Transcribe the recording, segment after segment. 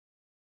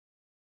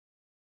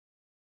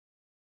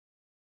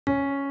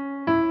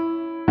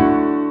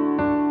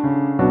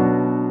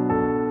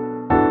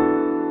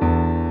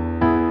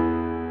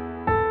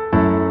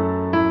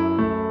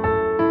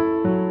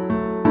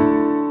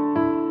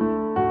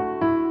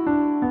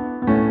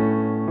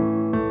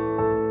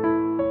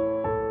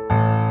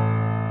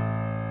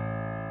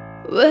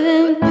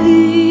When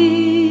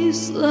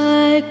peace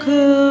like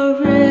a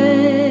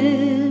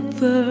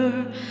river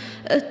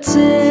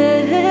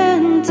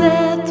attendeth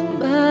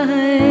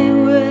my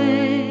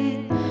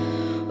way,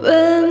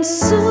 when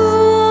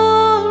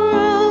sorrows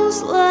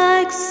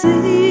like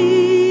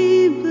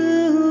sea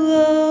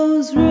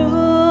billows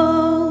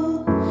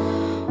roll,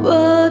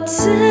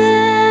 whatever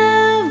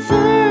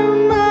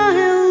my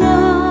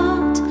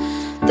lot,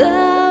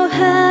 thou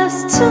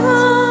hast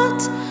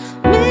taught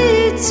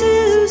me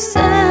to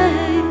say,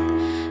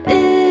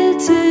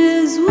 it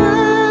is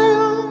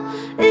well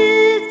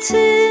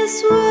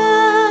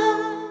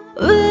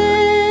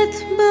with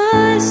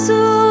my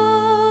soul.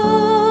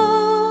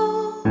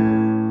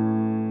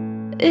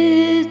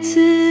 It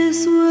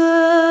is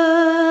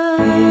well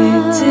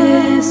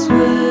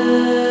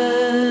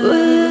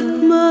with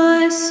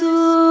my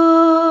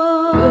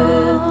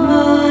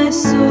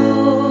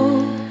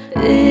soul.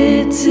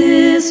 It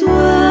is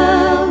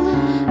well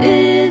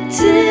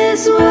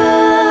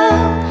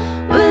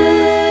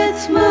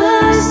with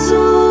my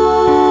soul.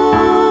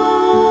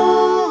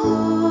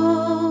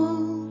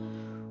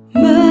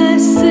 My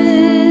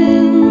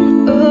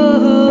sin,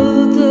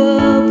 oh, the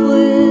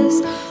bliss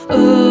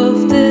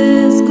of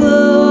this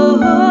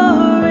glorious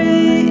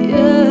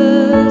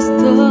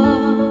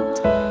thought.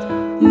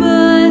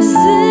 My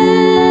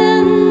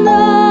sin,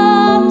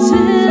 not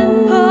in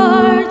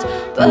part,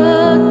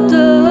 but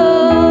the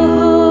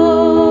whole,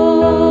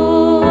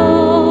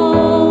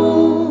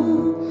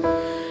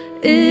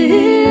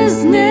 is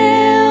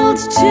nailed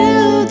to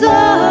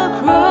the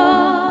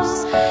cross,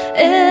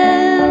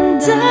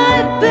 and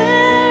I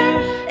bear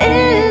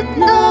it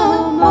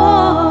no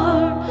more.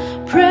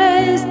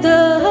 Praise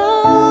the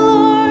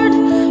Lord,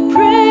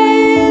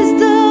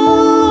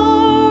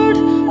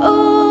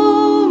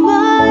 oh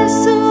my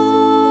soul.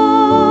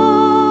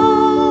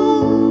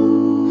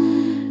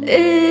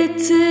 It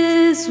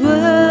is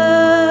well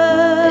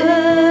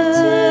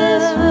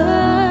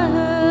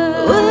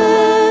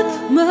with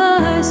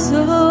my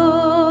soul.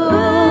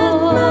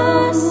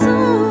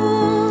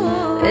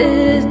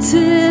 It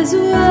is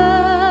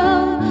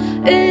well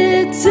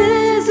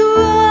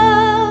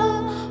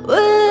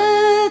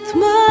with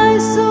my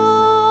soul.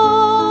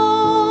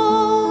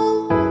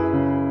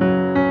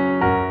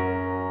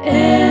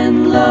 And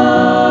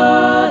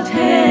Lord,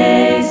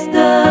 haste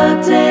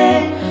the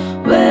day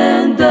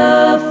when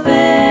the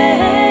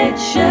fate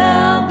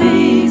shall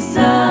be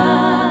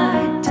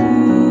sight.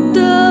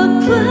 The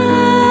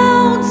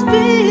clouds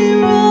be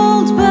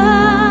rolled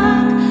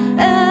back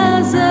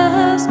as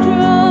a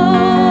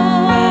scroll.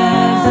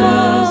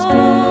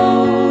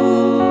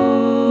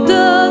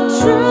 The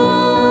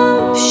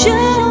trump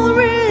shall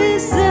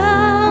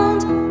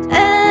resound,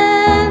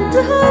 and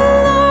the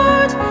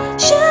Lord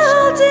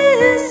shall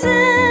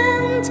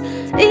descend.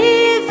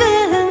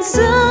 Even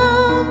so,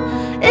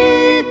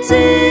 it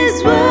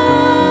is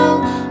well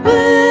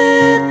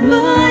with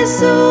my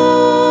soul.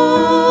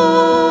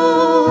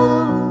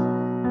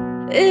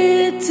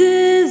 It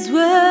is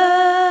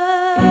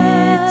well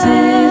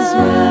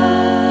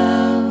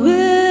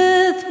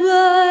with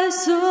my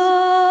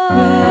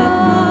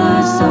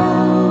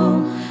soul.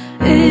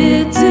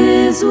 It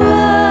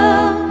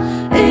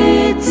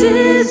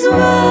is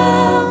well